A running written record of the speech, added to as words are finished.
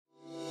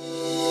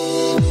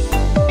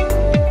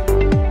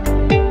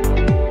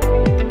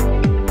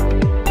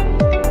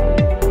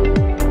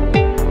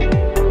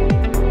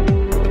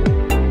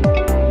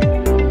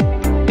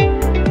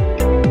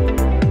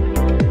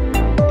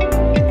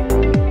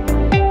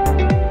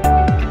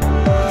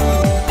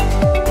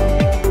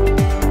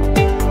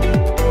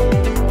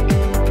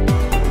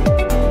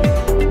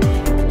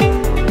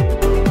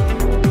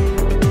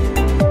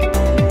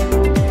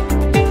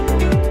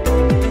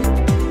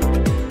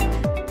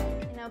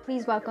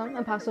welcome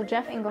Apostle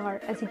Jeff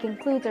Englehart as he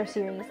concludes our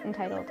series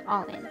entitled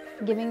All In,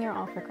 Giving Your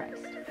All for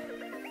Christ.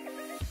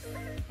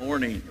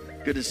 Morning.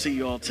 Good to see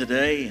you all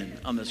today and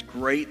on this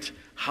great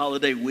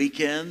holiday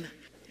weekend.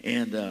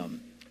 And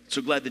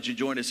so glad that you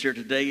joined us here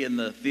today in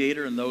the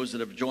theater and those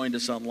that have joined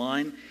us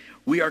online.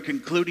 We are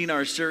concluding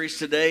our series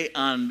today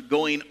on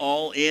going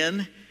all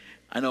in.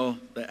 I know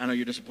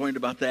you're disappointed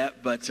about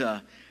that, but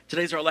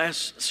today's our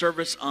last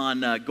service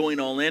on going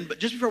all in. But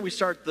just before we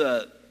start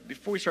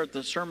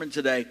the sermon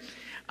today,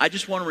 I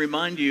just want to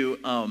remind you,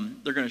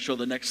 they're going to show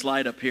the next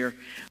slide up here.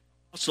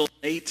 Also,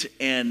 Nate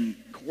and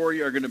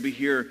Corey are going to be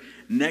here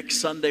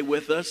next Sunday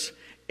with us,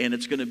 and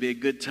it's going to be a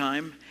good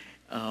time.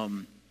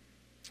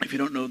 If you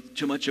don't know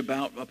too much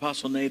about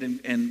Apostle Nate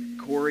and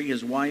Corey,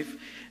 his wife,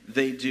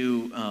 they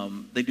do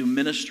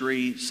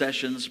ministry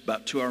sessions,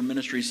 about 2-hour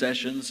ministry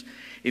sessions.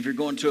 If you're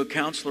going to a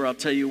counselor, I'll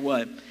tell you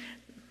what,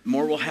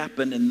 more will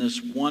happen in this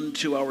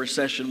 1-2-hour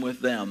session with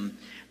them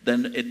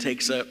than it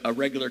takes a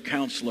regular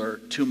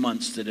counselor 2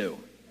 months to do.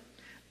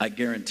 I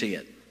guarantee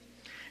it.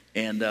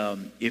 And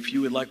if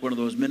you would like one of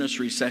those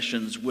ministry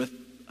sessions with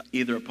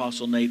either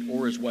Apostle Nate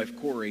or his wife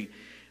Corey,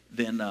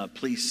 then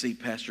please see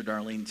Pastor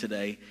Darlene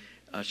today.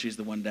 She's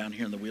the one down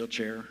here in the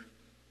wheelchair.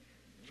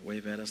 Just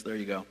wave at us. There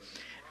you go.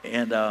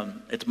 And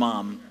it's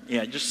Mom.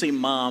 Yeah, just see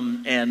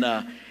Mom,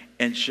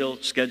 and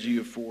she'll schedule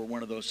you for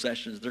one of those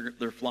sessions.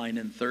 They're flying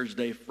in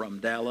Thursday from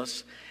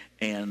Dallas,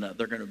 and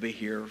they're going to be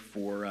here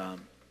for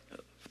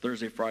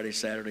Thursday, Friday,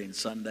 Saturday, and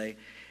Sunday.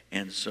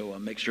 And so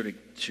make sure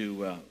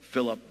to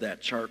fill up that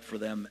chart for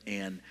them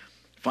and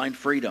find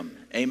freedom.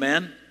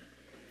 Amen?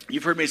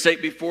 You've heard me say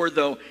it before,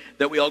 though,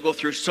 that we all go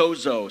through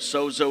sozo.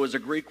 Sozo is a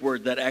Greek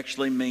word that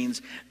actually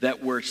means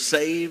that we're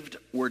saved,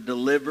 we're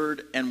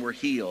delivered, and we're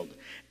healed.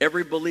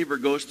 Every believer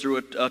goes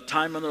through a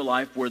time in their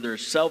life where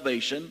there's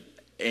salvation.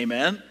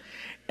 Amen?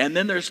 And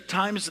then there's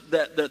times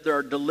that there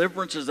are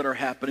deliverances that are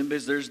happening,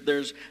 because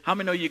there's how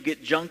many know you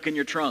get junk in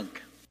your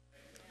trunk?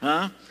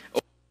 Huh?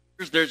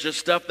 There's just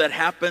stuff that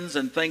happens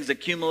and things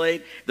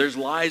accumulate. There's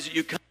lies that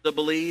you come to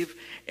believe,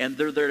 and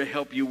they're there to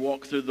help you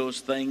walk through those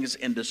things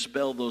and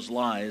dispel those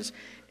lies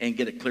and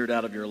get it cleared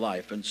out of your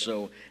life. And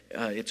so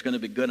it's going to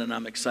be good, and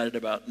I'm excited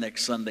about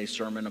next Sunday's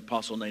sermon.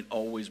 Apostle Nate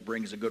always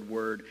brings a good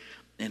word,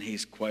 and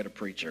he's quite a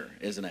preacher,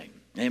 isn't he?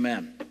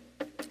 Amen.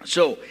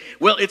 So,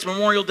 well, it's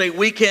Memorial Day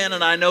weekend,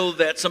 and I know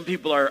that some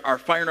people are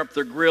firing up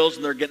their grills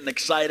and they're getting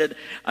excited.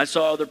 I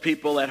saw other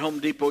people at Home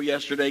Depot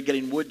yesterday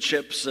getting wood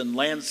chips and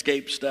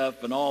landscape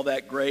stuff and all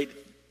that great,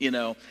 you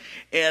know.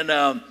 And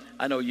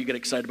I know you get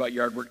excited about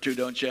yard work too,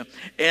 don't you?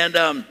 And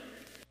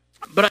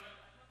but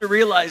I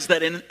realize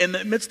that in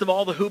the midst of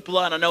all the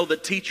hoopla, and I know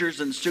that teachers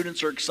and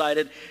students are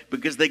excited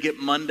because they get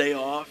Monday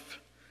off.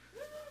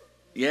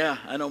 Yeah,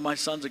 I know my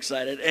son's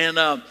excited.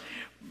 And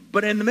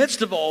but in the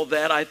midst of all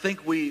that, I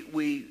think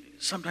we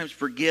sometimes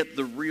forget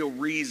the real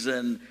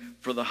reason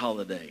for the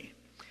holiday.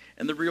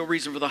 And the real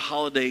reason for the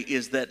holiday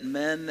is that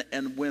men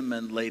and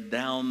women laid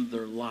down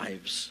their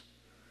lives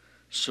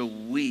so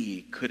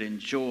we could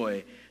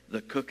enjoy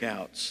the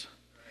cookouts,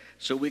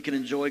 so we could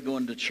enjoy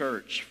going to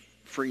church,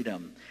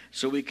 freedom,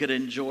 so we could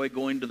enjoy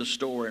going to the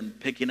store and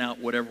picking out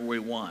whatever we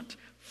want,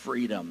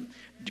 freedom,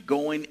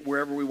 going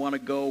wherever we want to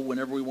go,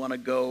 whenever we want to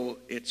go,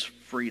 it's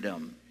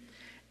freedom.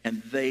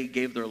 And they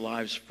gave their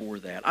lives for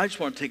that. I just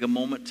want to take a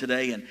moment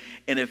today,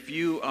 and if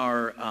you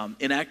are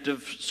in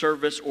active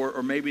service,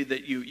 or maybe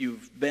that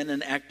you've been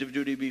in active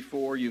duty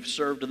before, you've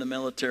served in the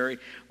military,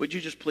 would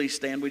you just please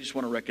stand? We just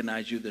want to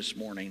recognize you this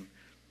morning.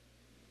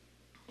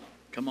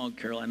 Come on,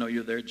 Carol, I know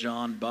you're there.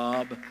 John,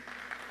 Bob.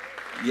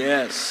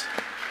 Yes.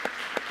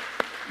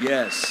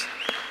 Yes.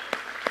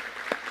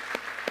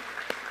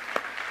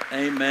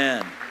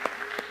 Amen.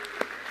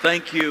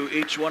 Thank you,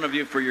 each one of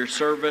you, for your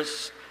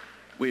service.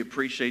 We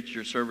appreciate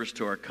your service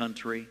to our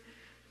country.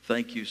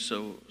 Thank you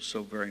so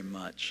very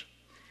much.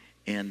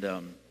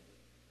 And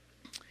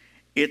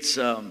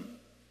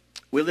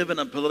we live in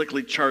a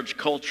politically charged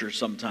culture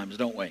sometimes,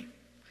 don't we?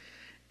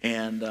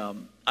 And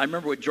I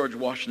remember what George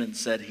Washington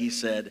said. He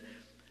said,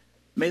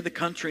 "May the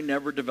country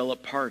never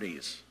develop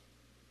parties."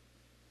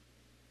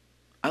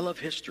 I love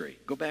history.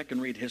 Go back and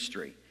read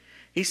history.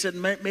 He said,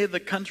 may the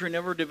country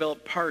never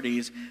develop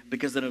parties,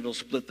 because then it'll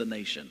split the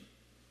nation.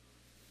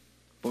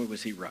 Boy,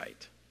 was he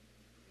right.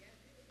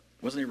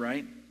 Wasn't he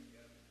right?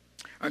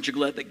 Aren't you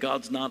glad that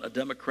God's not a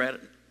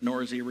Democrat,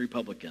 nor is he a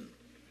Republican?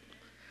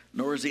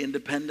 Nor is he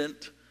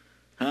independent?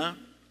 Huh?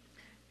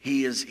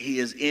 He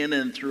is in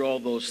and through all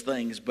those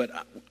things.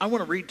 But I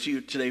want to read to you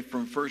today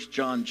from 1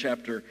 John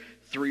chapter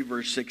 3,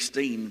 verse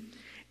 16.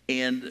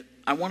 And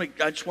I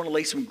just want to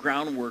lay some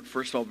groundwork,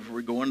 first of all, before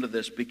we go into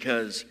this,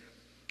 because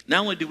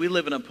not only do we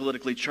live in a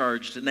politically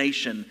charged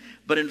nation,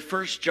 but in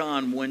 1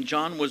 John, when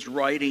John was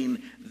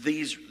writing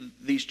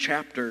these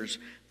chapters,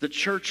 the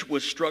church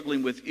was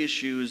struggling with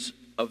issues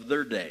of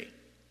their day.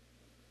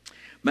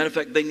 Matter of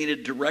fact, they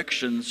needed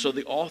direction, so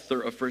the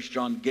author of 1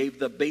 John gave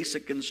the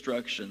basic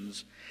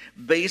instructions.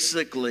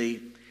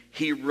 Basically,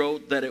 he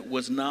wrote that it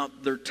was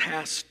not their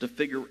task to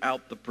figure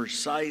out the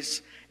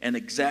precise and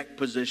exact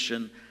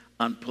position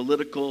on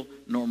political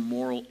nor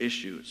moral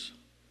issues.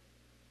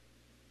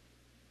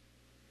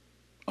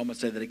 I'm going to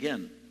say that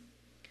again.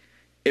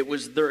 It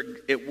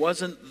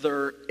wasn't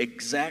their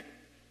exact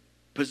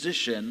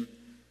position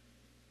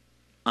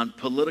on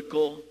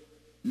political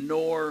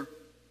nor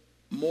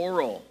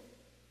moral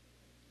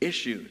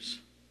issues.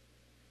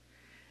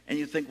 And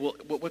you think, well,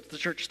 what's the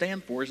church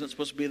stand for? Isn't it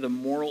supposed to be the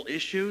moral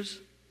issues?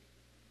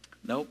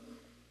 Nope.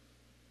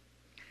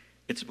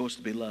 It's supposed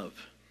to be love.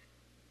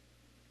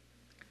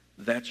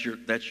 That's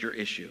your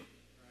issue.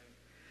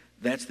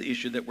 That's the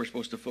issue that we're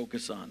supposed to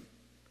focus on,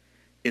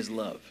 is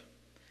love.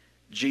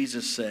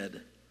 Jesus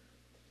said,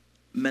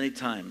 many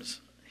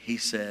times, he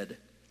said,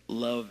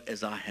 love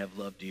as I have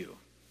loved you.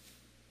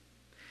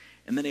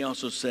 And then he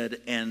also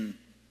said, and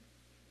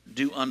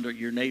do unto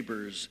your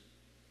neighbors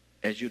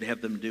as you'd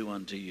have them do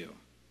unto you.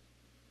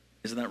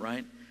 Isn't that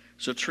right?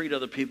 So treat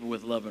other people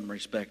with love and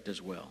respect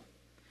as well.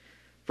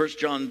 1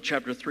 John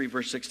chapter 3,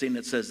 verse 16,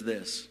 it says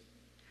this.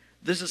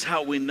 This is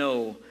how we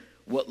know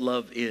what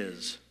love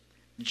is.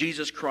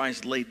 Jesus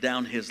Christ laid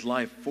down his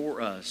life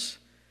for us,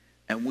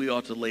 and we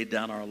ought to lay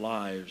down our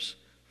lives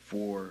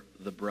for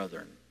the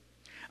brethren.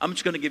 I'm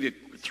just going to give you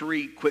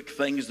 3 quick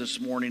things this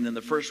morning, and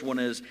the first one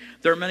is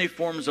there are many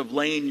forms of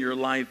laying your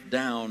life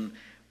down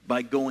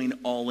by going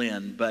all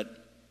in,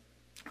 but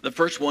the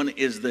first one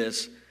is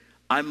this: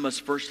 I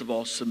must first of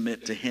all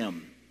submit to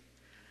him.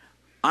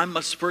 I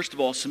must first of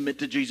all submit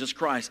to Jesus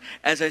Christ.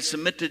 As I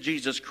submit to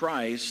Jesus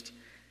Christ,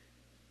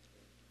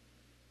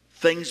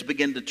 things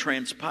begin to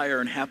transpire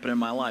and happen in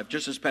my life.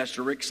 Just as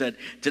Pastor Rick said,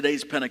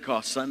 today's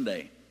Pentecost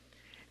Sunday.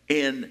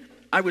 And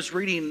I was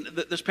reading,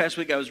 this past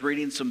week I was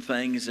reading some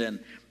things, and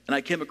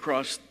I came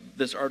across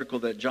this article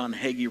that John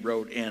Hagee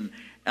wrote, and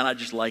I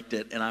just liked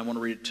it, and I want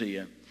to read it to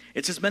you.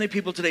 It says, many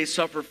people today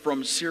suffer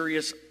from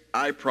serious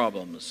eye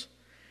problems.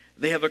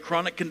 They have a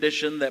chronic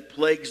condition that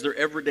plagues their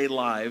everyday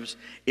lives.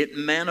 It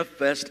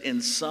manifests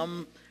in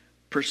some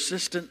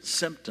persistent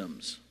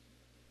symptoms.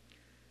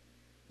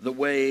 The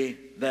way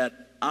that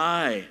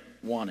I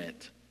want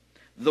it.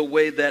 The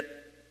way that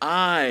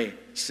I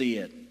see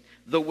it.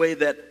 The way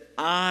that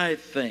I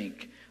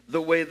think.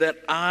 The way that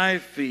I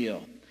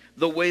feel.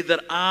 The way that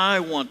I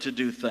want to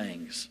do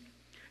things.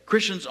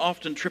 Christians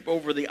often trip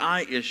over the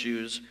I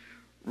issues.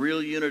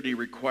 Real unity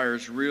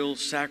requires real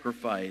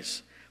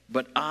sacrifice.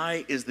 But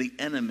I is the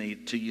enemy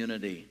to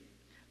unity.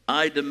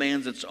 I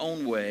demands its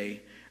own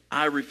way.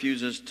 I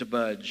refuses to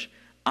budge.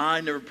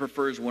 I never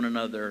prefers one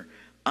another.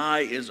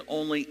 I is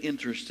only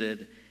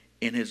interested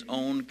in his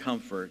own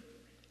comfort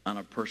on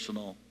a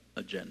personal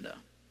agenda.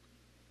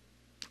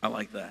 I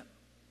like that.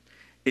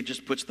 It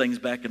just puts things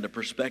back into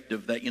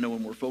perspective that,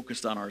 when we're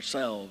focused on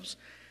ourselves,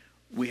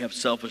 we have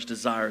selfish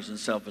desires and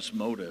selfish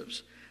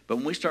motives. But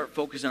when we start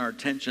focusing our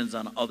attentions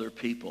on other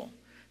people,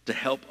 to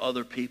help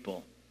other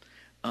people,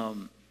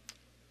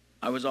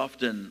 I was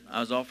often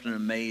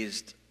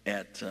amazed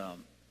at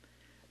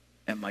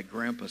my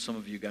grandpa. Some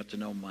of you got to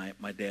know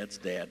my dad's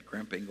dad,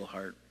 Grandpa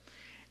Englehart.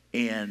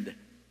 And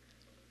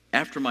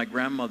after my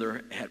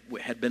grandmother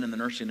had been in the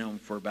nursing home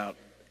for about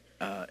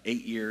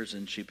 8 years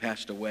and she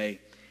passed away,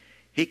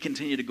 he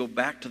continued to go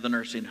back to the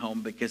nursing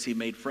home because he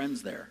made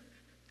friends there.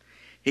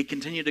 He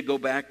continued to go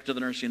back to the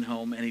nursing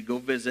home, and he'd go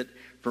visit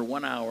for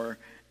 1 hour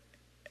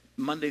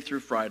Monday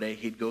through Friday.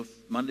 He'd go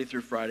Monday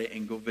through Friday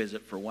and go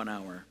visit for 1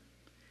 hour.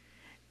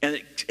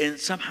 And it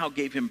somehow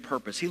gave him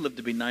purpose. He lived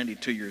to be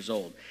 92 years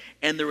old.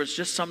 And there was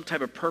just some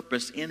type of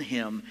purpose in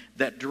him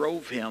that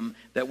drove him,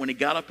 that when he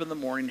got up in the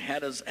morning,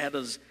 had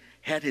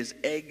his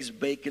eggs,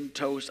 bacon,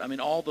 toast,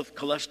 all the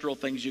cholesterol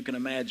things you can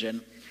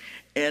imagine.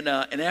 And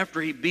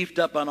after he beefed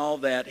up on all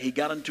that, he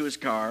got into his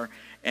car,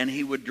 and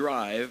he would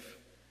drive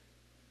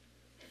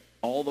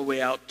all the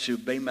way out to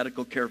Bay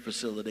Medical Care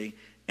Facility,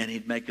 and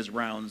he'd make his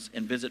rounds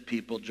and visit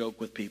people, joke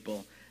with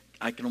people.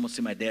 I can almost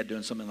see my dad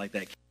doing something like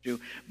that, can't you?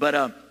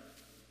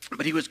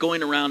 But he was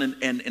going around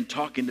and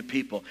talking to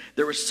people.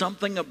 There was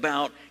something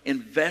about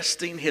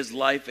investing his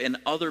life in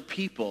other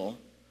people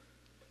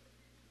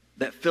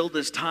that filled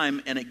his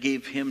time, and it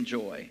gave him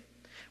joy.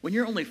 When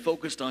you're only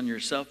focused on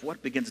yourself,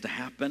 what begins to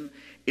happen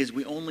is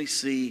we only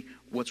see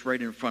what's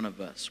right in front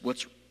of us,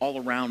 what's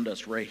all around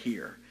us right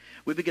here.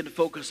 We begin to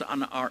focus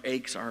on our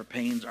aches, our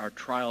pains, our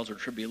trials, our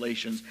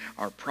tribulations,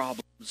 our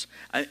problems,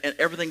 and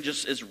everything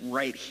just is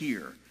right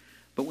here.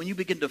 But when you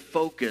begin to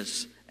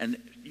focus and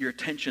your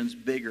attention's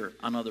bigger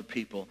on other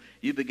people,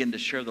 you begin to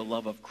share the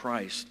love of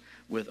Christ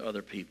with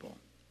other people.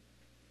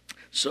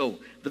 So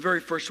the very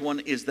first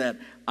one is that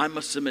I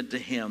must submit to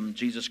him,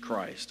 Jesus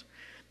Christ.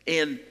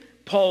 And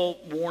Paul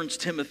warns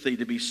Timothy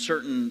to be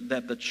certain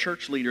that the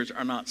church leaders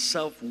are not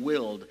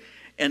self-willed,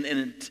 and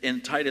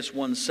in Titus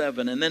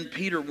 1:7. And then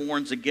Peter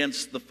warns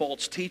against the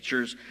false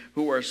teachers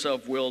who are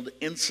self-willed,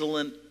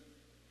 insolent,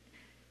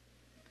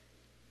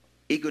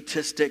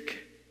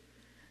 egotistic,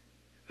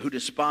 who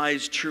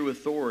despise true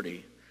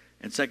authority.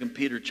 In 2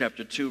 Peter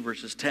chapter 2,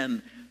 verses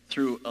 10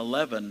 through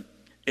 11,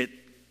 it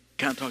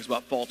kind of talks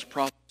about false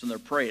prophets and their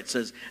prey. It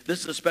says,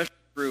 this is especially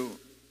true.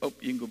 Oh,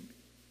 you can go.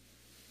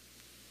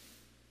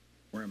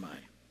 Where am I?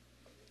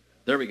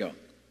 There we go.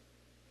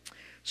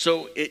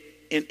 So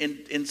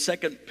in 2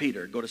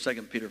 Peter, go to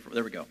 2 Peter.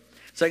 There we go.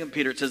 2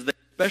 Peter, it says,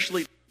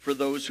 especially for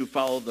those who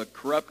follow the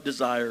corrupt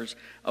desires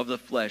of the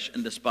flesh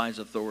and despise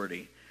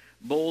authority.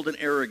 Bold and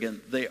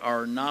arrogant, they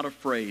are not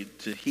afraid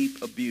to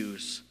heap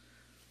abuse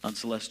on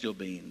celestial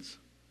beings.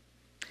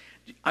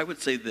 I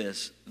would say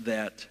this,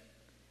 that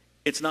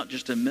it's not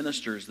just in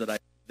ministers that I see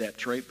that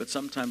trait, but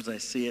sometimes I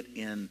see it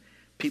in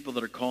people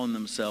that are calling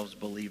themselves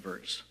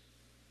believers.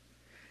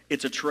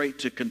 It's a trait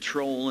to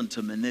control and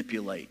to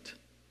manipulate.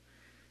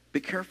 Be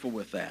careful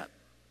with that.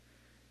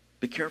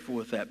 Be careful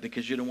with that,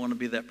 because you don't want to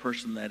be that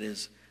person that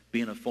is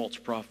being a false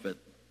prophet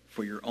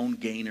for your own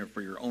gain or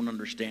for your own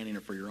understanding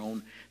or for your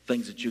own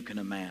things that you can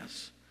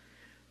amass.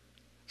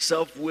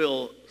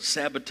 Self-will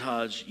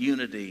sabotage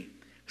unity.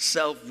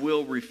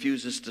 Self-will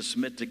refuses to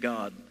submit to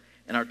God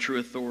and our true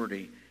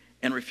authority,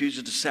 and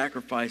refuses to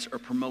sacrifice or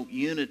promote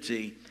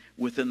unity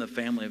within the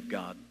family of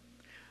God.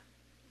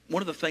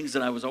 One of the things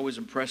that I was always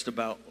impressed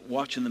about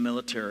watching the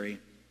military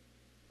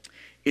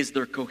is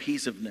their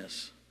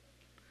cohesiveness.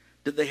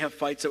 Did they have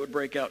fights that would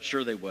break out?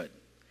 Sure they would.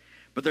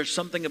 But there's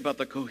something about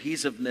the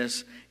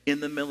cohesiveness in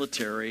the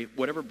military,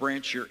 whatever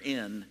branch you're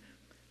in,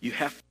 you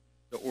have to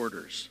listen to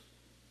orders.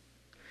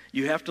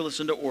 You have to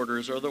listen to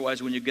orders, or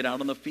otherwise when you get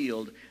out on the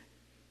field,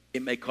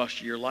 it may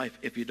cost you your life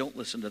if you don't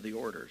listen to the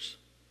orders.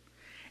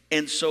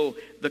 And so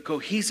the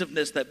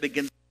cohesiveness that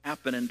begins to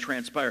happen and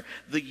transpire,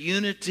 the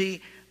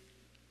unity,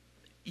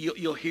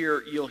 you'll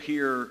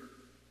hear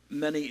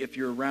many, if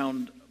you're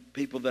around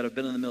people that have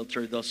been in the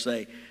military, they'll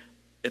say,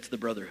 it's the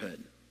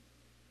brotherhood.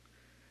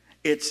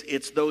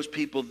 It's those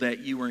people that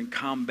you were in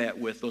combat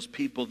with, those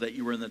people that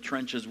you were in the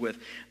trenches with,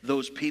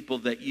 those people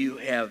that you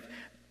have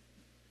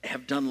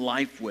done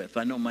life with.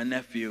 I know my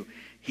nephew,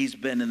 he's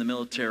been in the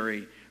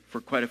military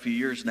for quite a few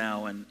years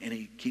now, and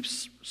he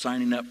keeps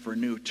signing up for a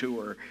new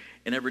tour.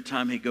 And every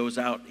time he goes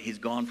out, he's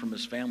gone from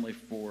his family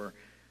for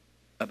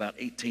about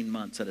 18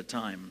 months at a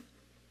time.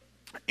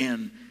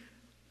 And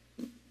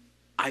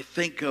I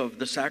think of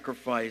the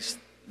sacrifice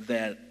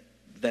that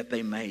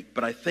they make,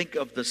 but I think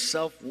of the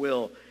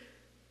self-will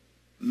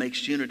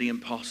makes unity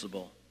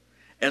impossible.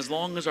 As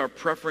long as our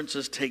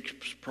preferences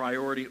take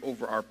priority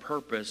over our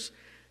purpose,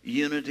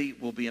 unity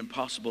will be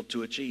impossible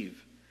to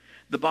achieve.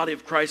 The body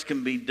of Christ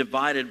can be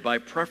divided by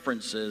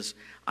preferences.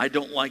 I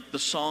don't like the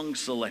song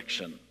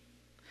selection.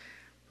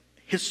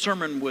 His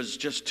sermon was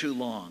just too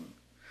long.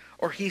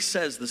 Or he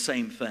says the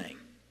same thing.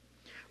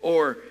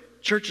 Or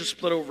churches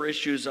split over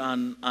issues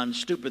on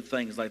stupid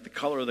things like the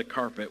color of the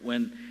carpet.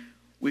 When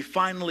we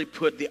finally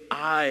put the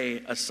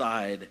I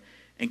aside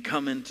and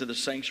come into the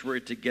sanctuary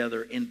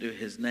together into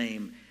his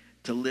name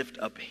to lift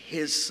up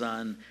his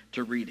son,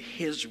 to read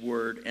his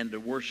word, and to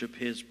worship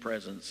his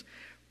presence,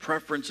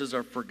 preferences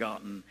are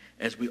forgotten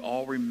as we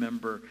all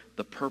remember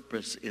the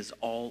purpose is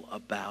all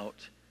about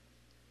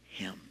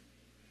him.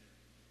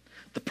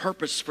 The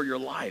purpose for your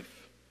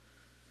life.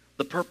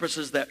 The purpose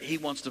is that he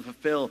wants to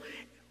fulfill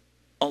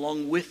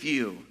along with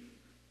you,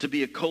 to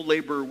be a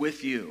co-laborer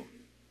with you.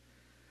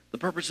 The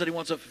purpose that he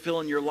wants to fulfill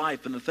in your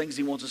life and the things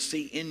he wants to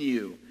see in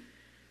you.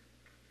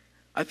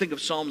 I think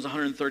of Psalms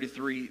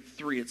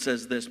 133:3. It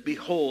says this,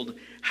 "Behold,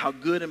 how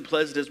good and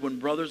pleasant it is when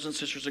brothers and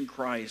sisters in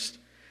Christ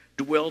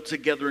dwell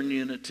together in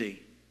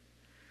unity.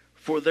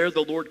 For there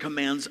the Lord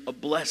commands a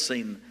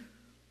blessing,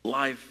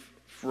 life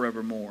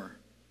forevermore."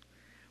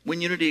 When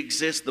unity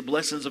exists, the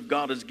blessings of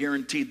God is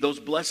guaranteed. Those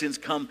blessings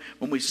come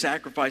when we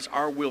sacrifice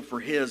our will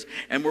for his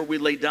and where we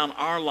lay down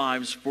our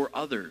lives for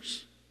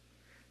others.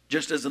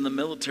 Just as in the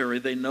military,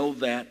 they know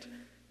that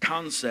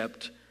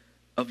concept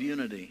of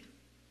unity,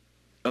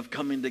 of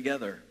coming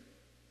together.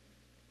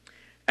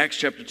 Acts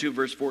chapter 2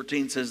 verse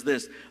 14 says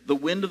this, "The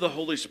wind of the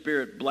Holy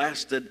Spirit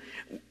blasted..."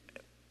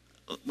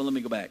 Well, let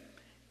me go back.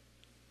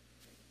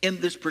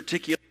 In this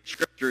particular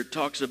scripture, it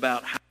talks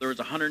about how there was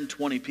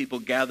 120 people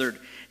gathered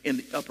in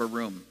the upper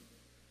room.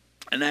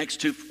 In Acts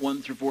 2,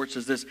 1-4, it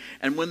says this,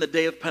 "And when the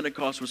day of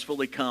Pentecost was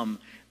fully come,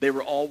 they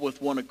were all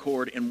with one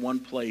accord in one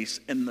place.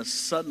 And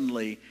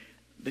suddenly,"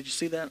 did you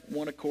see that?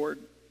 One accord?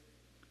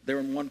 They're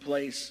in one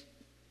place,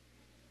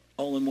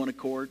 all in one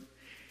accord.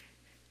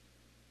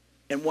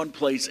 In one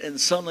place. "And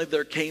suddenly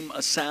there came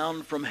a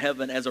sound from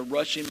heaven as a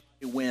rushing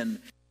mighty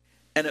wind,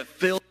 and it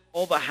filled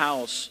all the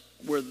house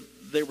where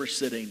they were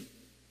sitting.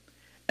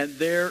 And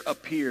there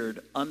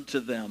appeared unto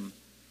them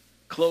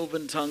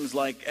cloven tongues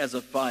like as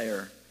of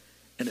fire,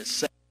 and it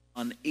sat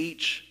on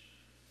each,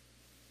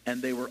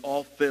 and they were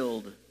all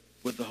filled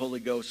with the Holy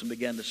Ghost and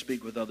began to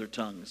speak with other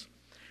tongues."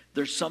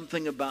 There's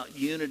something about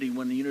unity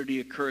when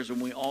unity occurs, when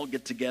we all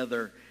get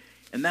together.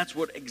 And that's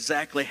what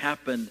exactly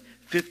happened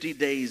 50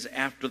 days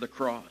after the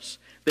cross.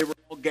 They were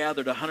all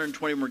gathered,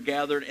 120 were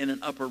gathered in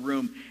an upper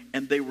room,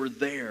 and they were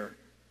there.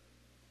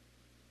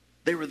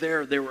 They were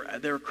there, they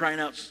were crying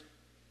out,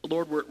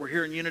 "Lord, we're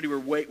here in unity, we're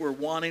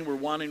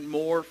wanting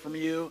more from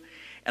you."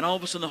 And all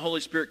of a sudden the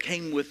Holy Spirit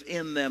came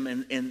within them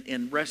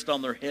and rest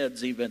on their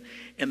heads even,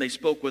 and they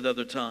spoke with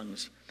other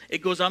tongues. It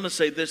goes on to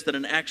say this, that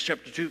in Acts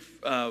chapter 2,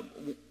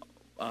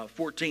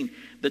 14,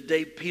 the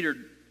day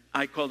Peter,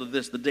 I called it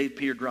this, the day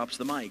Peter drops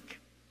the mic.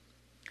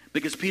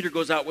 Because Peter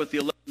goes out with the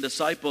 11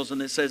 disciples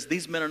and it says,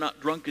 "These men are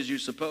not drunk as you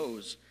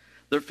suppose.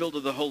 They're filled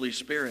with the Holy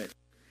Spirit.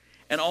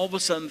 And all of a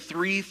sudden,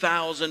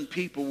 3,000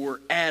 people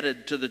were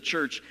added to the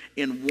church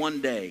in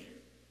one day.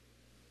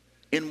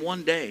 In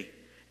one day.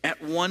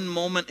 At one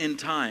moment in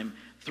time,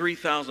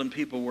 3,000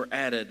 people were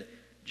added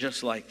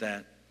just like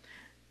that.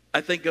 I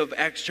think of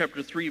Acts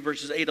chapter 3,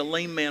 verses 8. A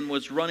lame man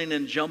was running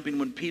and jumping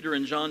when Peter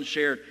and John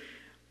shared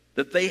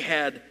that they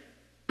had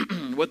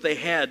what they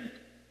had.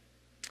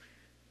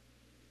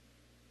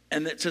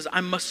 And it says,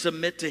 I must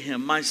submit to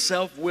him. My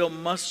self-will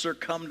must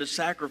succumb to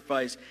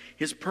sacrifice.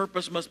 His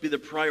purpose must be the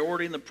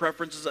priority and the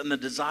preferences and the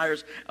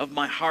desires of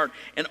my heart.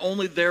 And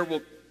only there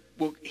will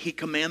he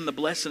command the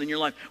blessing in your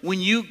life. When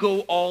you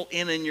go all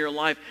in your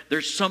life,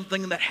 there's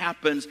something that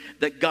happens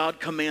that God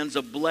commands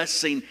a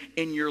blessing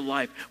in your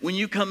life. When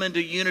you come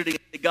into unity,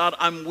 God,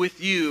 I'm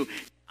with you.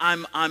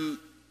 I'm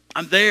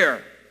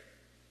there.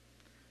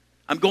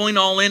 I'm going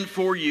all in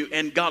for you.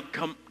 And God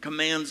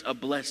commands a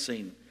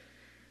blessing.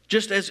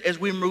 Just as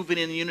we're moving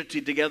in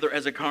unity together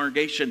as a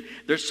congregation,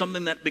 there's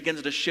something that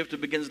begins to shift, it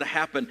begins to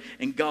happen,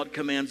 and God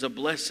commands a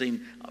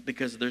blessing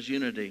because there's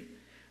unity.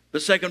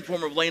 The second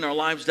form of laying our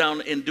lives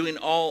down and going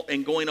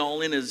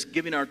all in is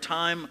giving our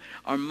time,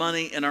 our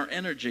money, and our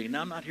energy.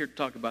 Now, I'm not here to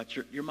talk about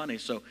your money,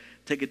 so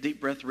take a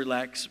deep breath,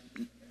 relax,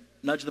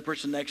 nudge the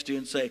person next to you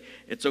and say,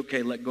 it's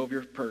okay, let go of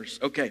your purse.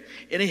 Okay,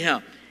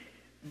 anyhow,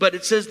 but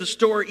it says the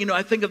story,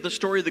 I think of the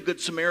story of the Good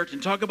Samaritan.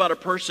 Talk about a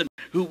person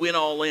who went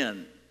all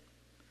in.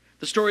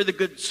 The story of the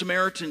Good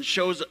Samaritan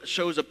shows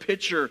a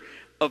picture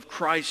of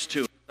Christ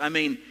to us. I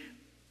mean,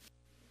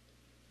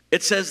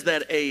 it says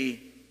that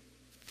a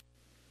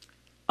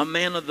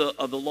man of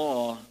the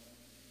law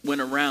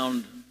went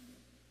around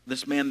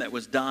this man that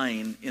was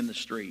dying in the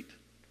street.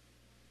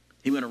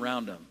 He went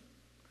around him.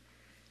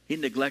 He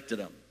neglected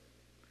him.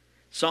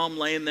 Saw him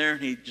laying there,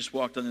 and he just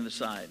walked on the other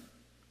side.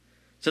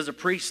 It says a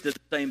priest did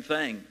the same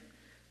thing.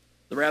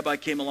 The rabbi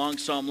came along,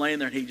 saw him laying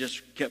there, and he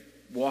just kept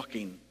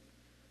walking.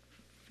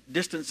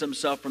 Distanced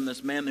himself from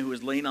this man who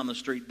was laying on the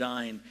street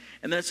dying.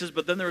 And then it says,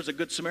 but then there was a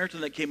good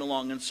Samaritan that came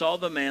along and saw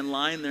the man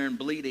lying there and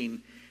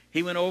bleeding.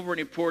 He went over and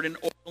he poured in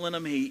oil in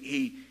him.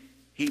 He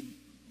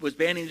was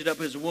bandaging up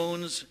his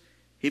wounds.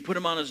 He put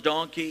him on his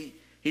donkey.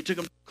 He took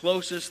him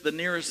closest, the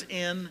nearest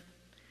inn.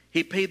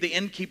 He paid the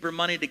innkeeper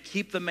money to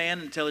keep the man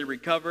until he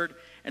recovered.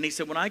 And he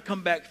said, when I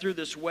come back through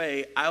this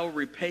way, I'll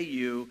repay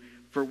you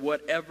for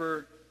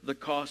whatever the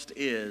cost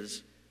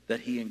is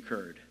that he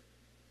incurred.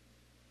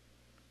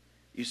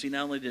 You see,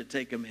 not only did it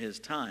take him his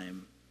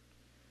time,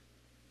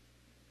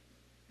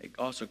 it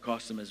also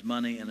cost him his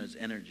money and his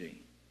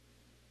energy.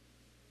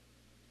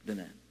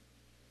 Didn't it?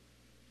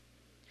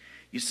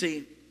 You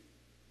see,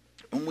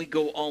 when we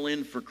go all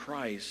in for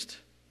Christ,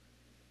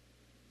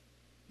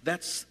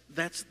 that's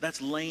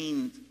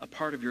laying a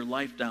part of your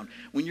life down.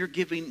 When you're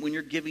giving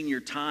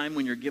your time,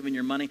 when you're giving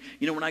your money,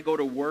 when I go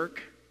to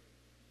work,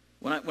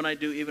 when I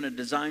do even a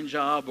design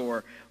job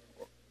or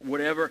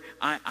whatever,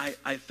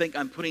 I think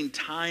I'm putting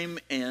time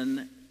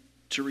in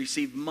to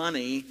receive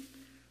money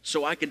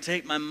so I can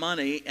take my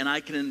money and I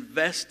can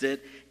invest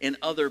it in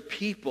other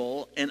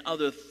people and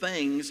other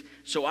things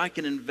so I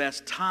can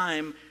invest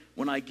time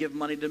when I give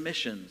money to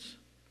missions.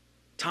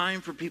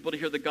 Time for people to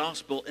hear the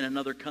gospel in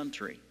another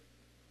country.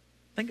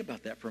 Think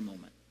about that for a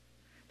moment.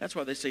 That's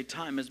why they say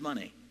time is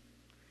money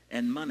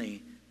and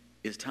money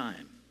is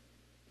time.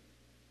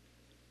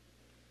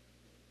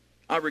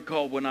 I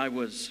recall when I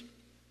was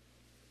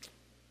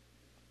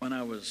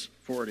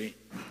 40,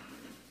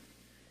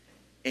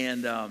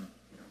 and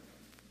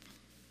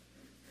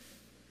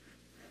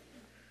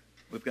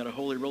we've got a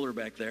holy roller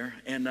back there,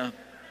 and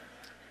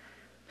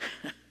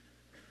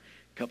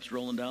cups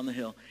rolling down the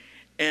hill,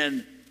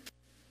 and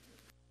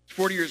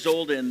 40 years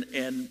old,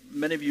 and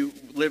many of you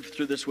lived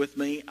through this with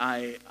me.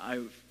 I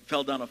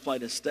fell down a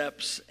flight of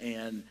steps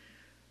and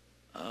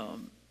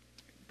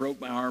broke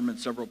my arm in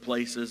several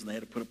places, and they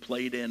had to put a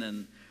plate in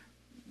and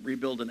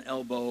rebuild an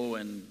elbow,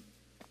 and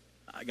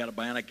I got a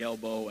bionic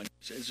elbow, and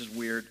it's just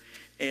weird.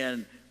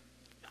 And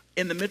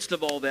in the midst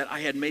of all that, I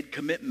had made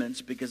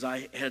commitments because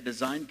I had a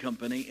design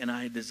company, and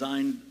I had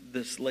designed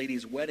this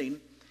lady's wedding,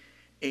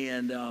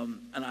 and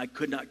I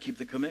could not keep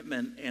the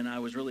commitment, and I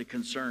was really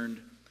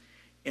concerned.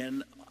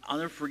 And I'll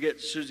never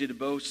forget, Susie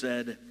DeBow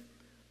said,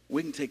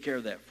 we can take care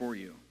of that for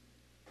you.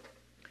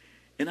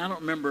 And I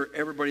don't remember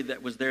everybody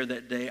that was there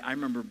that day. I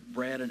remember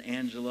Brad and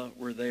Angela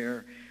were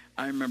there.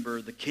 I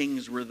remember the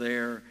Kings were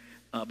there.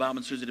 Bob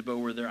and Susie DeBow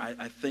were there.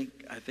 I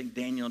think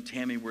Daniel and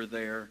Tammy were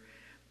there.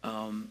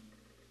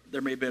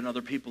 There may have been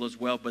other people as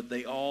well, but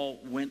they all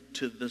went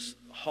to this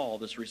hall,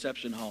 this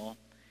reception hall,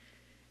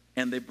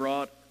 and they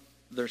brought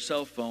their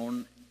cell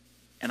phone,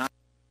 and I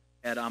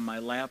had on my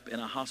lap in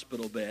a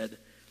hospital bed,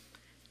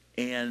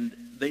 and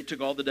they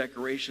took all the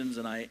decorations,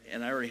 and I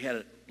already had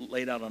it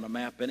laid out on a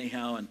map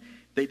anyhow, and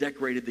they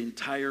decorated the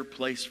entire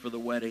place for the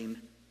wedding,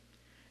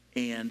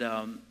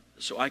 and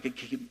so I could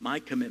keep my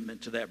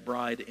commitment to that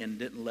bride and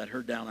didn't let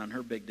her down on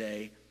her big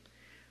day.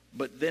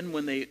 But then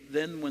when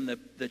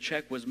the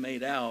check was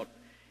made out,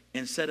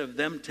 instead of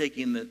them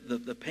taking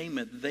the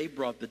payment, they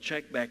brought the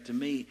check back to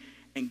me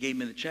and gave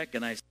me the check.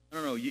 And I said,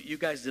 No, you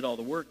guys did all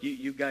the work.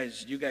 You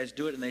guys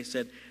do it. And they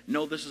said,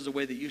 no, this is a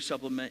way that you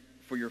supplement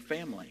for your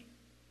family.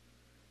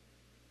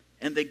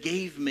 And they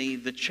gave me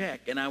the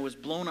check, and I was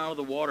blown out of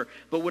the water.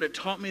 But what it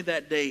taught me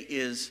that day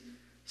is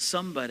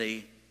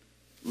somebody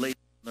laid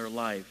down their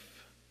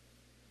life.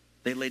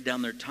 They laid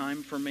down their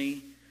time for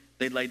me.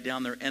 They laid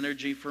down their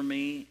energy for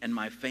me and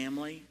my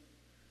family.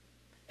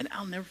 And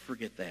I'll never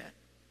forget that.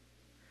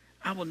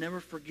 I will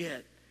never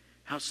forget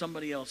how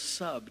somebody else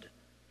subbed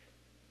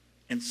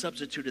and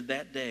substituted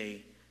that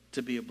day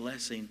to be a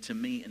blessing to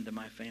me and to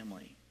my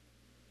family.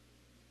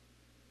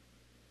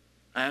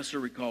 I also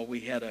recall we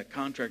had a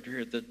contractor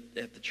here at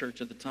the church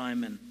at the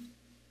time, and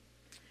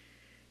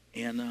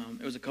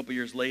it was a couple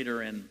years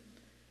later, and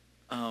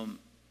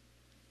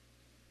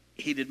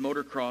he did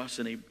motocross,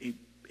 and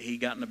he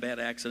got in a bad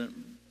accident,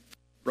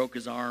 broke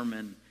his arm,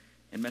 and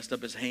messed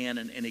up his hand,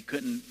 and he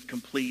couldn't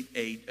complete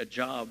a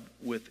job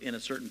within a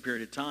certain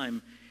period of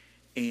time,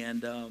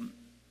 and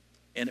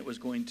it was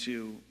going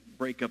to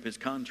break up his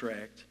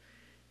contract.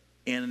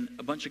 And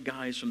a bunch of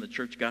guys from the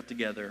church got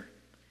together,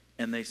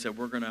 and they said,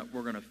 we're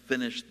gonna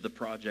finish the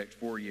project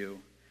for you.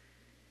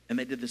 And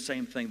they did the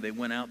same thing. They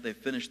went out, they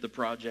finished the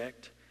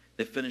project,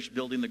 they finished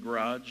building the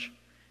garage,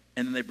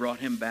 and then they brought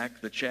him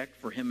back the check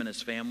for him and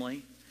his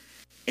family.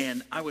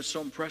 And I was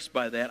so impressed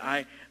by that.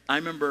 I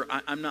remember,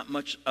 I'm not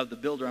much of the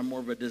builder, I'm more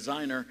of a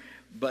designer,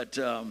 but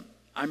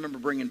I remember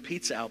bringing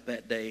pizza out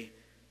that day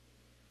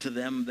to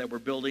them that were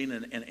building,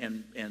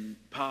 and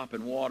pop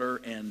and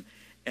water, and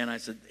I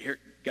said, here,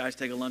 guys,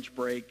 take a lunch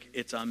break.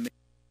 It's on me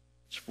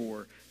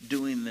for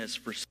doing this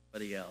for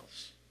somebody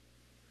else.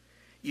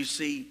 You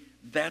see,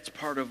 that's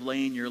part of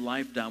laying your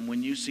life down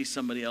when you see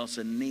somebody else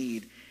in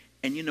need,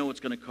 and you know it's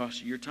going to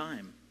cost you your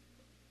time.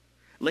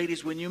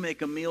 Ladies, when you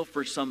make a meal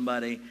for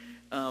somebody,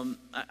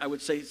 I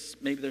would say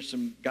maybe there's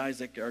some guys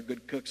that are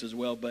good cooks as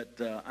well, but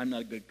I'm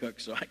not a good cook,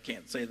 so I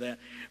can't say that.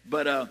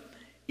 But,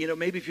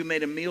 maybe if you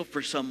made a meal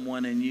for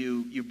someone and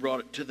you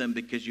brought it to them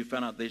because you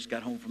found out they just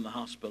got home from the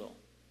hospital.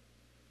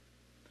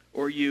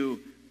 Or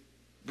you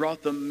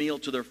brought the meal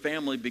to their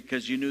family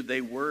because you knew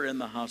they were in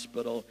the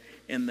hospital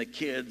and the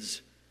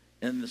kids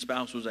and the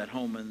spouse was at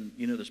home, and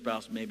you knew the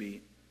spouse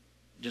maybe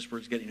just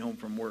was getting home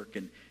from work,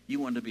 and you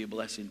wanted to be a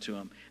blessing to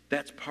them.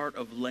 That's part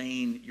of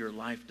laying your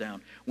life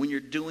down. When you're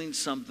doing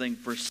something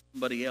for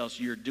somebody else,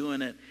 you're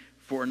doing it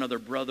for another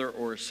brother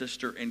or a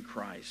sister in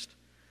Christ.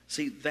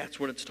 See, that's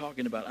what it's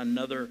talking about,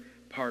 another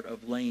part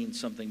of laying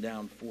something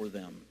down for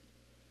them.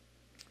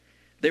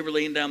 They were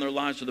laying down their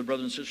lives for their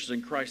brothers and sisters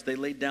in Christ. They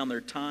laid down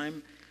their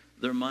time,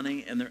 their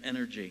money, and their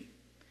energy.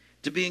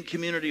 To be in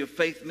community of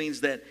faith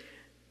means that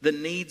the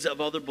needs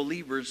of other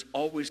believers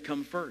always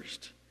come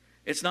first.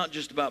 It's not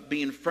just about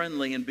being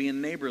friendly and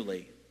being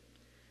neighborly.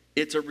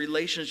 It's a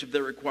relationship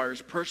that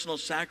requires personal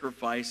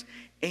sacrifice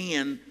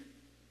and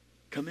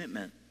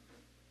commitment.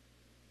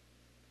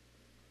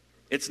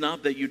 It's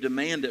not that you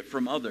demand it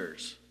from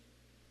others.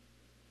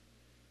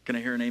 Can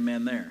I hear an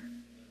amen there?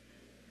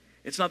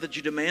 It's not that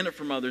you demand it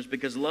from others,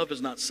 because love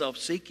is not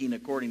self-seeking,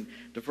 according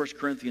to 1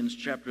 Corinthians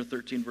chapter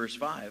 13, verse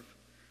 5.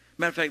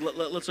 Matter of fact,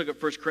 let's look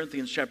at 1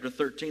 Corinthians chapter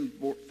 13,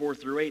 4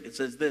 through 8. It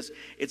says this.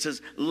 It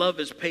says,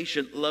 love is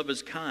patient, love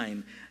is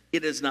kind.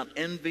 It does not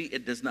envy,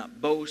 it does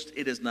not boast,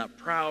 it is not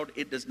proud,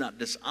 it does not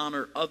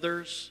dishonor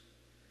others.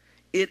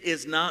 It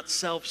is not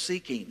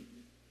self-seeking.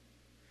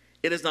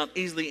 It is not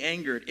easily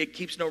angered. It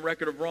keeps no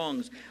record of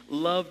wrongs.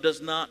 Love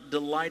does not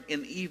delight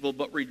in evil,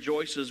 but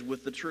rejoices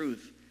with the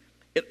truth.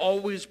 It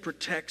always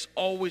protects,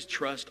 always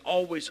trusts,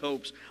 always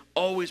hopes,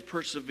 always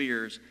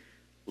perseveres.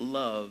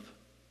 Love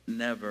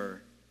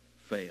never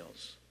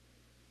fails.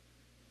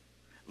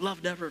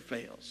 Love never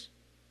fails.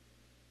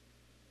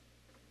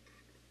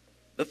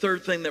 The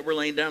third thing that we're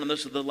laying down, and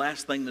this is the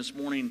last thing this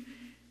morning,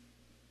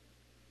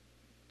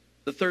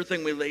 the third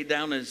thing we lay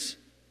down is,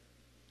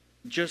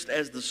 just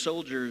as the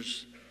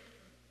soldiers,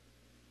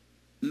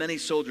 many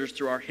soldiers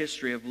through our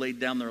history have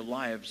laid down their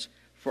lives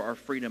for our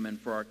freedom and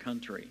for our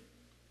country,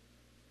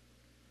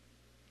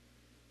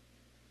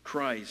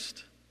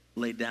 Christ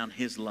laid down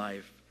his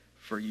life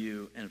for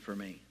you and for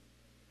me.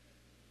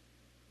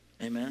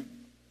 Amen?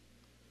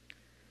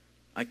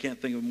 I can't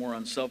think of a more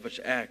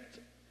unselfish act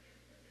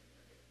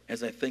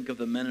as I think of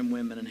the men and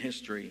women in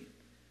history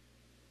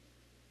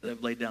that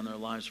have laid down their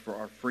lives for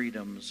our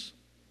freedoms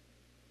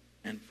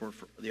and for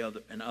the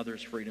other and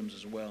others' freedoms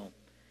as well.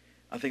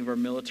 I think of our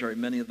military,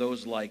 many of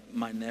those, like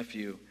my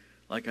nephew,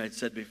 like I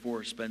said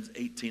before, spends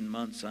 18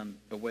 months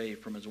away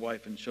from his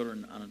wife and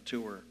children on a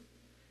tour.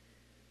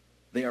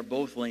 They are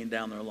both laying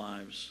down their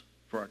lives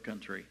for our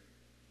country.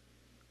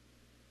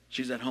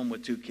 She's at home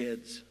with 2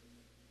 kids.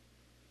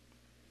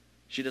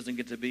 She doesn't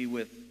get to be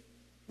with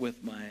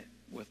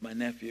my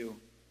nephew,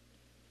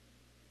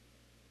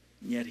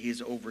 and yet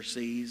he's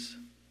overseas.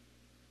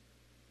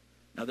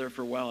 Now there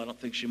for a while, I don't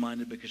think she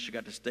minded because she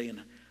got to stay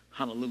in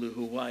Honolulu,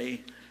 Hawaii.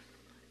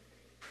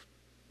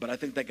 But I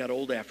think that got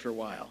old after a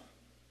while,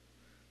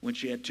 when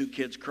she had 2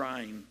 kids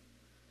crying,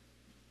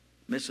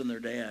 missing their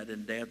dad,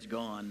 and dad's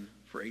gone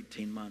for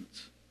 18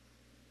 months.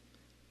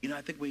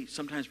 I think we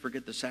sometimes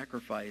forget the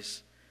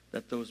sacrifice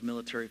that those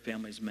military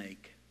families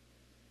make.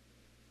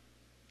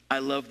 I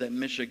love that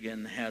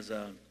Michigan has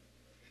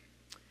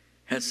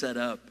set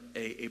up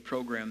a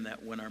program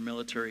that when our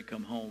military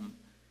come home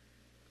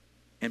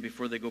and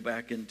before they go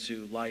back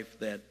into life,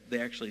 that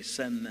they actually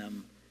send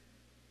them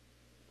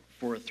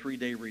for a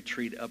 3-day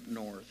retreat up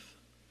north.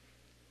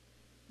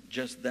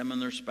 Just them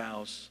and their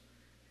spouse,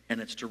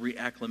 and it's to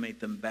reacclimate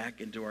them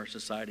back into our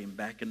society and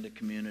back into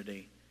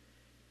community.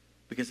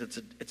 Because it's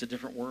a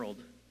different world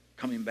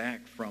coming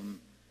back from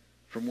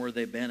where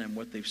they've been and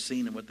what they've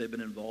seen and what they've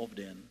been involved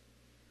in.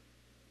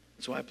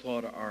 So I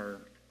applaud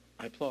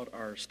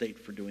our state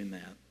for doing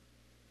that,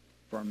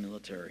 for our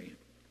military.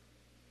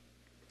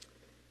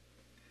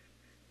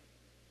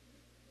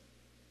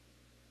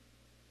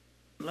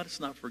 Let us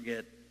not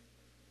forget,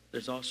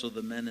 there's also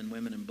the men and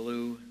women in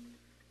blue.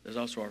 There's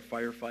also our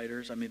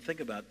firefighters. I mean, think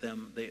about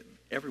them.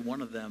 Every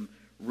one of them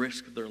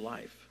risk their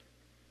life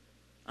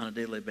on a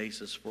daily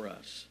basis for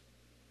us.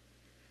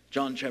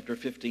 John chapter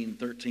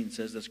 15:13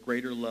 says this,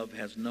 greater love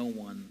has no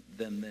one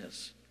than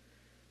this,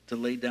 to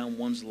lay down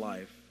one's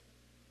life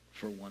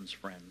for one's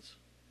friends.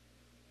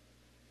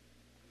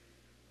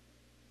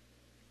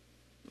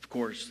 Of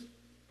course,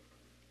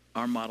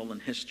 our model in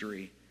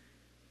history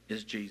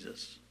is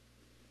Jesus.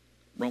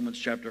 Romans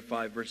chapter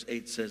 5 verse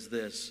 8 says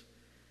this,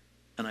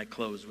 and I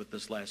close with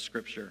this last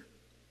scripture.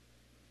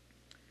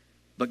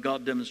 But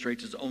God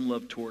demonstrates his own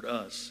love toward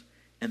us,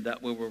 and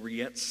that while we were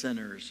yet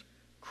sinners,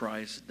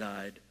 Christ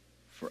died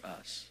for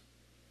us.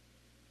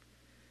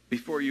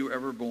 Before you were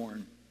ever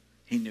born,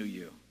 he knew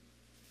you.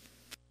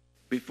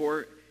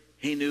 Before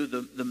he knew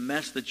the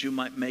mess that you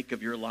might make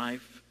of your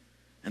life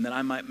and that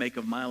I might make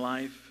of my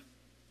life,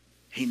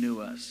 he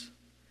knew us.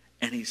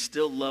 And he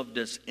still loved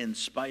us in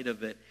spite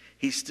of it.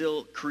 He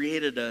still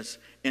created us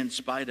in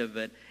spite of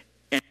it.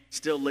 And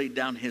still laid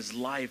down his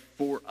life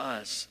for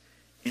us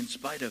in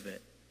spite of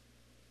it.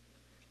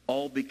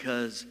 All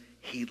because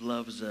he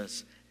loves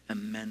us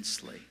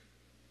immensely.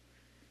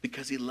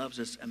 Because he loves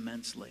us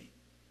immensely.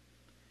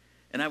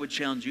 And I would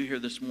challenge you here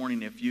this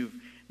morning, if you've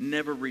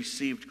never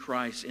received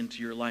Christ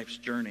into your life's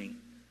journey,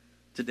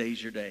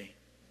 today's your day.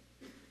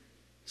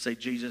 Say,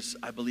 Jesus,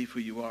 I believe who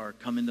you are.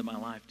 Come into my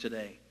life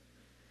today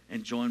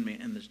and join me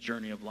in this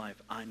journey of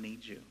life. I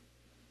need you.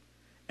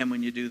 And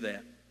when you do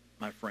that,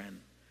 my friend,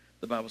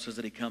 the Bible says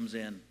that he comes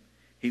in.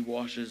 He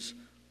washes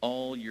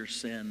all your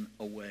sin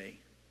away.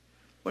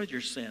 What is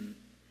your sin?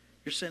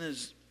 Your sin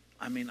is,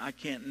 I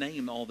can't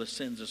name all the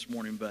sins this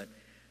morning, but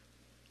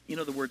you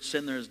know the word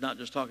sin there is not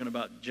just talking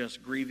about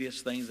just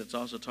grievous things. It's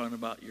also talking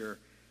about your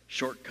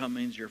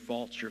shortcomings, your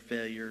faults, your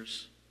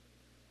failures,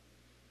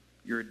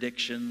 your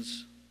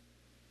addictions.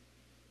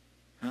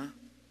 And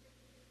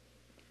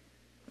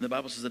the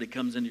Bible says that he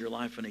comes into your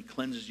life and he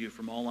cleanses you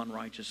from all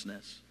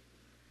unrighteousness.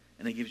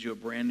 And he gives you a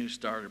brand new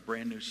start, a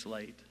brand new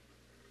slate.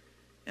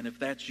 And if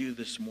that's you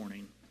this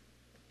morning,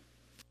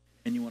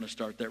 and you want to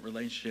start that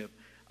relationship,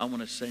 I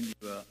want to send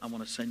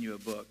you a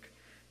book.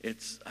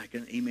 I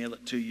can email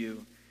it to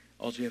you.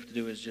 All you have to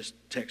do is just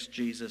text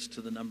Jesus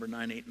to the number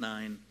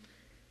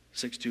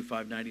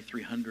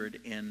 989-625-9300,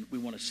 and we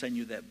want to send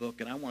you that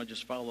book. And I want to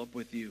just follow up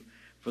with you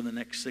for the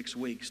next 6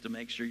 weeks to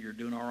make sure you're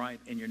doing all right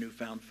in your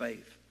newfound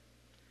faith.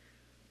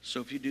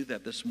 So if you do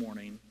that this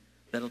morning,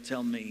 that'll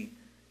tell me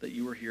that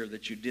you were here,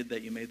 that you did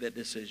that, you made that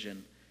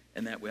decision,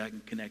 and that way I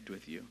can connect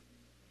with you.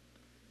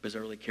 Because I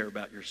really care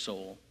about your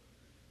soul.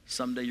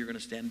 Someday you're going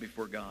to stand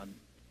before God.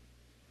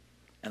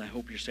 And I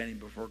hope you're standing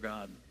before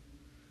God.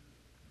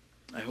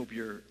 I hope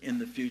you're in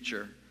the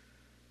future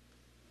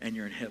and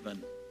you're in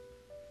heaven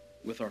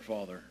with our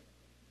Father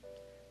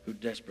who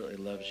desperately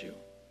loves you.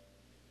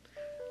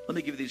 Let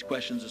me give you these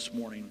questions this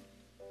morning.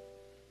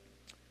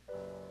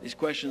 These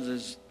questions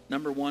is,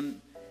 number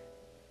one,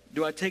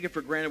 do I take it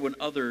for granted when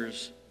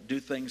others do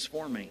things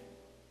for me?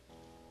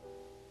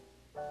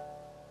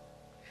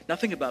 Now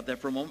think about that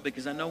for a moment,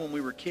 because I know when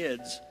we were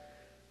kids,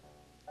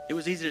 it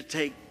was easy to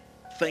take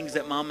things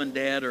that mom and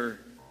dad or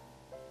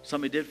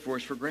somebody did for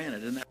us for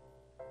granted. Isn't that?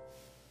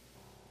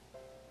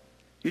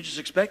 You just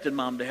expected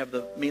mom to have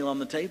the meal on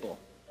the table.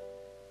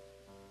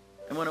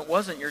 And when it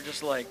wasn't, you're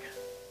just like,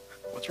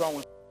 what's wrong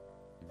with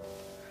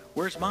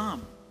where's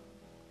mom?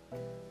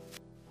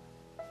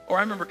 Or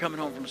I remember coming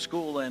home from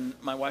school, and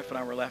my wife and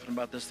I were laughing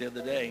about this the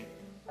other day.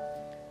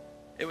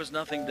 It was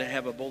nothing to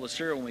have a bowl of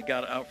cereal when we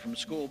got out from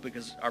school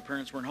because our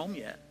parents weren't home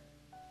yet.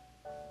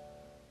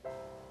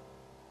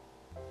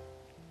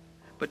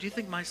 But do you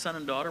think my son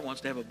and daughter wants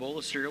to have a bowl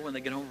of cereal when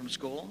they get home from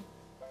school?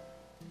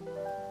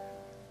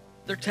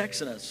 They're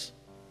texting us.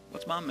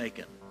 What's mom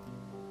making?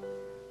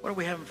 What are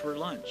we having for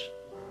lunch?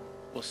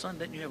 Well, son,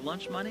 didn't you have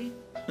lunch money?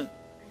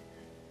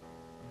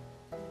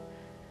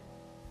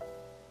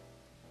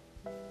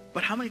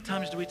 But how many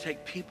times do we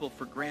take people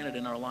for granted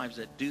in our lives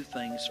that do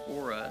things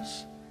for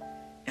us,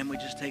 and we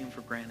just take them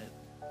for granted?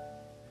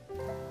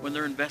 When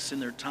they're investing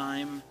their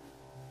time,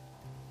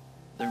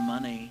 their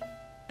money,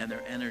 and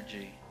their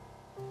energy.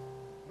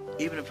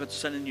 Even if it's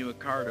sending you a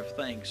card of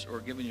thanks or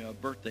giving you a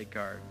birthday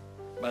card.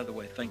 By the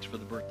way, thanks for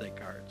the birthday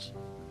cards.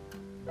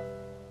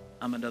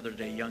 I'm another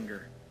day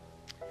younger.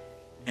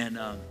 And,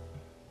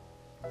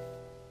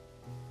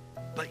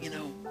 but you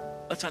know,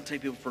 let's not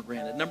take people for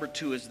granted. Number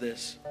 2 is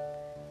this.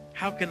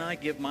 How can I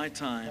give my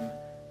time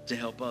to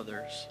help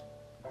others?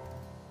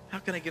 How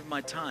can I give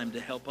my time to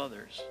help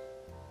others?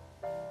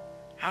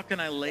 How can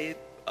I lay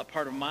a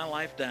part of my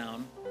life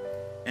down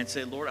and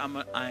say, Lord, I'm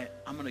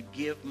going to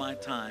give my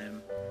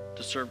time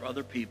to serve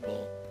other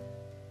people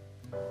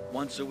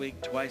once a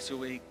week, twice a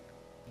week,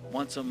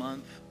 once a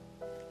month?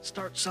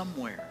 Start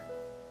somewhere.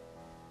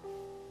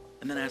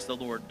 And then ask the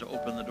Lord to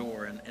open the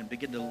door and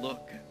begin to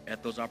look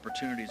at those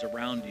opportunities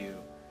around you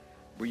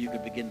where you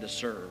could begin to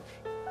serve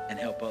and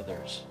help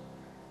others.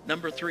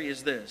 Number 3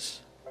 is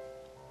this.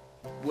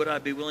 Would I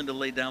be willing to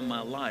lay down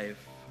my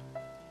life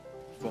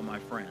for my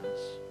friends?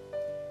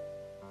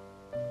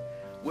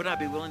 Would I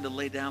be willing to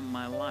lay down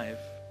my life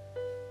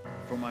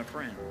for my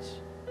friends?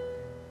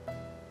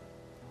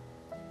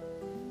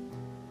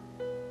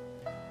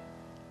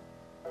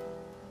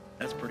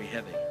 That's pretty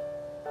heavy.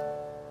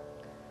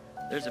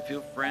 There's a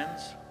few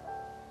friends,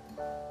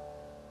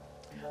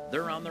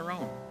 they're on their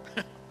own.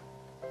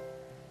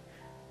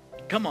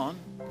 Come on.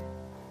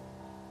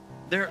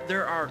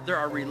 There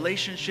are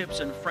relationships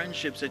and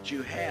friendships that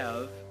you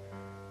have.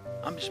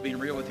 I'm just being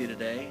real with you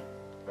today.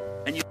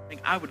 And you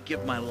think, I would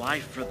give my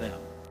life for them.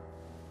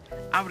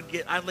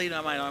 I'd lay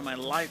down my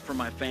life for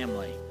my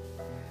family.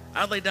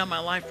 I'd lay down my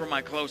life for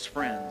my close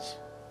friends.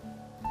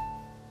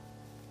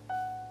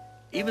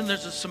 Even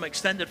there's just some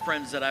extended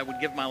friends that I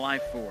would give my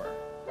life for.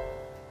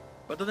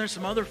 But then there's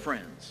some other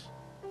friends.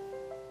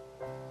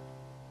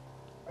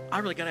 I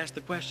really got to ask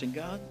the question,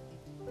 God,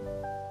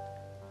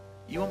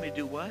 you want me to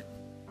do what?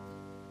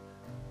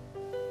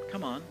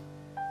 Come on.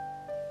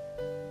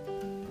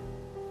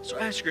 So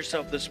ask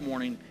yourself this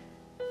morning,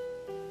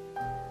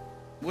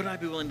 would I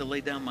be willing to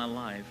lay down my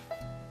life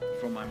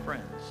for my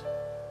friends?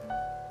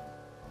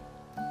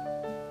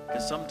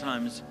 Because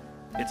sometimes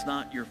it's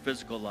not your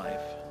physical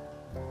life.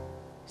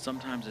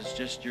 Sometimes it's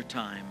just your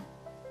time.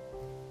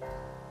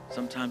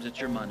 Sometimes it's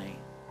your money.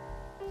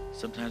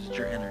 Sometimes it's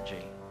your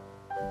energy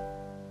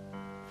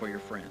for your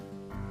friend.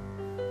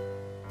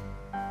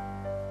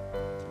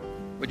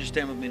 Would you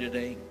stand with me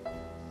today?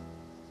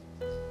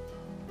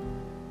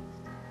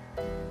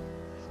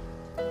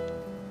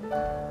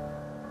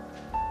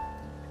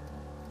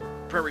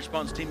 Prayer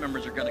response team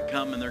members are going to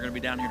come and they're going to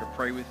be down here to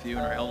pray with you,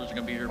 and our elders are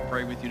going to be here to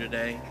pray with you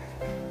today.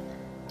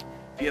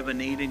 If you have a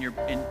need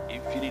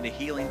if you need a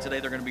healing today,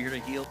 they're going to be here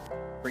to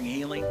bring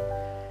healing.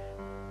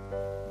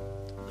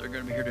 They're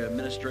going to be here to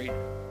administer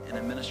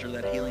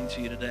that healing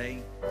to you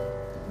today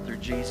through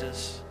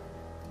Jesus.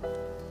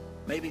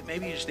 Maybe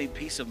you just need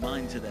peace of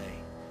mind today.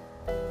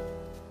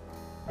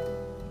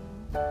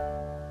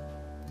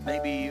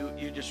 Maybe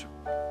you just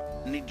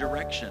need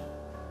direction.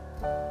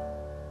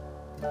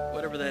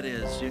 Whatever that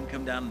is, you can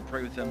come down and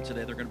pray with them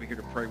today. They're going to be here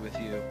to pray with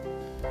you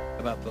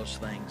about those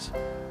things.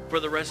 For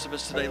the rest of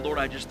us today, Lord,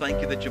 I just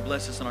thank you that you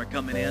bless us in our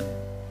coming in.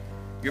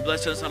 You're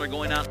blessing us on our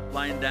going out,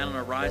 lying down, and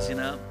our rising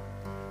up.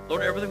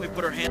 Lord, everything we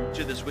put our hand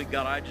to this week,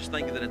 God, I just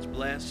thank you that it's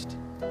blessed.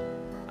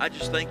 I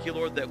just thank you,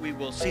 Lord, that we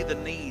will see the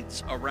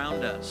needs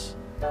around us.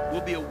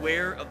 We'll be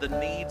aware of the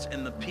needs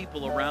and the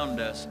people around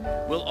us.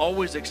 We'll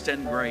always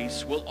extend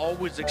grace. We'll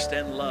always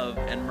extend love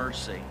and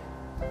mercy.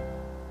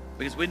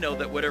 Because we know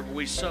that whatever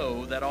we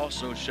sow, that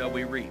also shall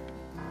we reap.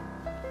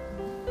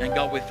 And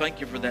God, we thank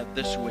you for that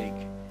this week.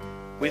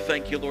 We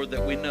thank you, Lord,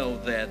 that we know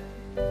that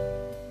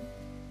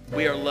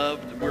we are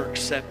loved, we're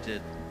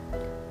accepted,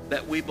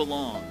 that we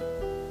belong.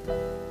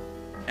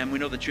 And we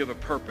know that you have a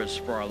purpose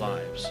for our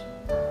lives.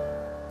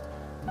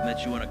 And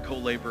that you want to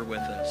co-labor with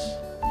us.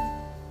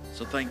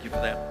 So thank you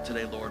for that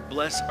today, Lord.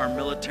 Bless our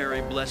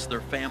military, bless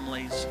their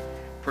families.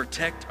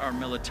 Protect our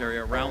military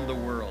around the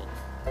world.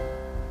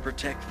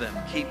 Protect them,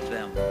 keep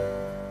them.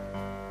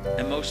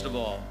 And most of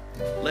all,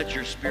 let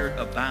your spirit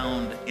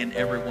abound in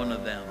every one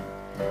of them.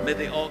 May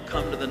they all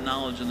come to the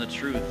knowledge and the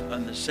truth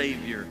of the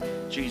Savior,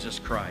 Jesus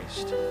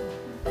Christ.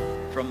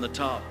 From the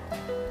top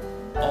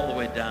all the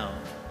way down,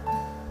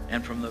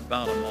 and from the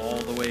bottom all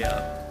the way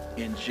up,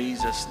 in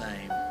Jesus'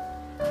 name.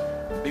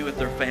 Be with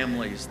their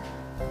families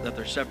that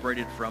they're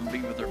separated from.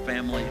 Be with their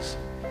families.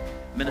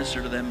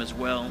 Minister to them as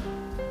well.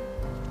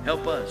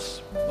 Help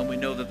us when we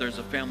know that there's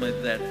a family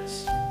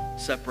that's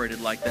separated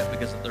like that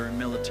because they're in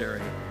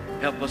military.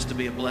 Help us to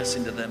be a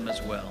blessing to them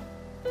as well.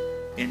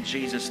 In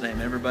Jesus'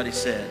 name, everybody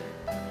said,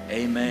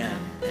 amen,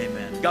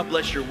 amen. God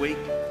bless your week.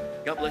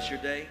 God bless your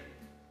day.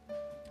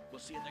 We'll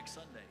see you next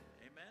Sunday.